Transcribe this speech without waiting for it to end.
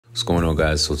What's going on,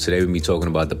 guys? So today we're going to be talking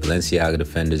about the Balenciaga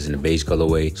Defenders in the beige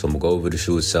colorway. So I'm going to go over the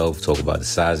shoe itself, talk about the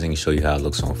sizing, and show you how it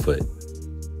looks on foot.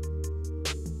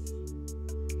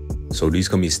 So these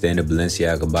come in a standard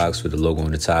Balenciaga box with the logo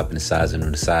on the top and the sizing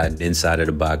on the side. Inside of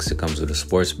the box, it comes with a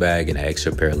sports bag and an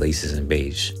extra pair of laces in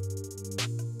beige.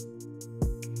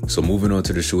 So moving on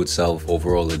to the shoe itself,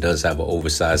 overall it does have an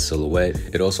oversized silhouette.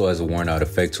 It also has a worn out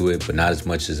effect to it, but not as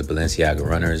much as the Balenciaga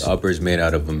runners. The upper is made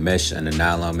out of a mesh and a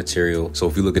nylon material. So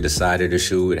if you look at the side of the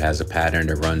shoe, it has a pattern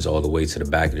that runs all the way to the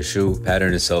back of the shoe. The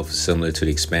pattern itself is similar to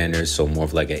the expanders, so more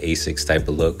of like an Asics type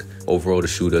of look. Overall, the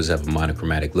shoe does have a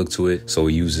monochromatic look to it, so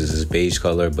it uses this beige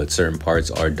color, but certain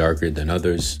parts are darker than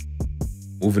others.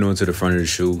 Moving on to the front of the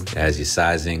shoe, it has your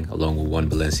sizing along with one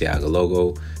Balenciaga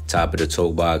logo. Top of the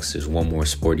toe box, there's one more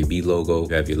Sporty B logo.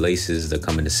 You have your laces that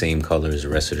come in the same color as the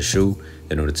rest of the shoe.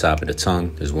 Then on the top of the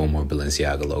tongue, there's one more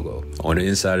Balenciaga logo. On the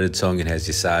inside of the tongue, it has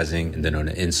your sizing, and then on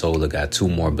the insole, it got two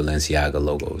more Balenciaga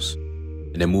logos.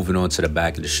 And then moving on to the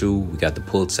back of the shoe, we got the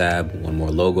pull tab, one more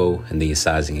logo, and then your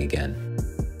sizing again.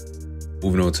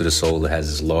 Moving on to the sole, it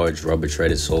has this large rubber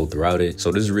treaded sole throughout it.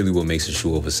 So this is really what makes the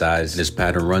shoe oversized. This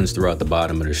pattern runs throughout the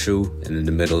bottom of the shoe, and in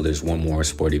the middle, there's one more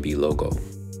Sporty B logo.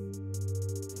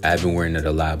 I've been wearing it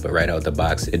a lot, but right out the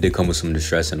box, it did come with some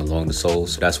distressing along the sole,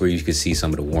 so that's where you can see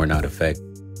some of the worn out effect.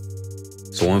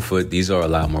 So on foot, these are a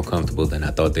lot more comfortable than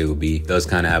I thought they would be. It does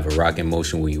kind of have a rocking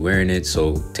motion when you're wearing it,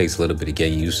 so it takes a little bit of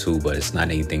getting used to, but it's not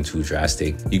anything too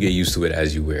drastic. You get used to it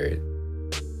as you wear it.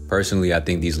 Personally, I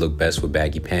think these look best with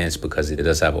baggy pants because it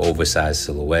does have an oversized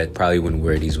silhouette. Probably wouldn't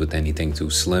wear these with anything too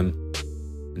slim.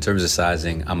 In terms of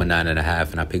sizing, I'm a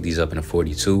 9.5 and I picked these up in a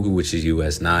 42, which is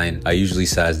US 9. I usually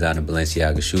size down in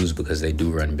Balenciaga shoes because they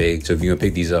do run big. So if you're gonna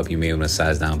pick these up, you may want to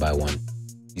size down by one.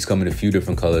 These come in a few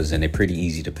different colors and they're pretty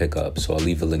easy to pick up, so I'll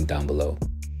leave a link down below.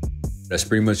 That's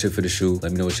pretty much it for the shoe.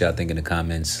 Let me know what y'all think in the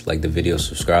comments. Like the video,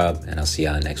 subscribe, and I'll see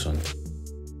y'all in the next one.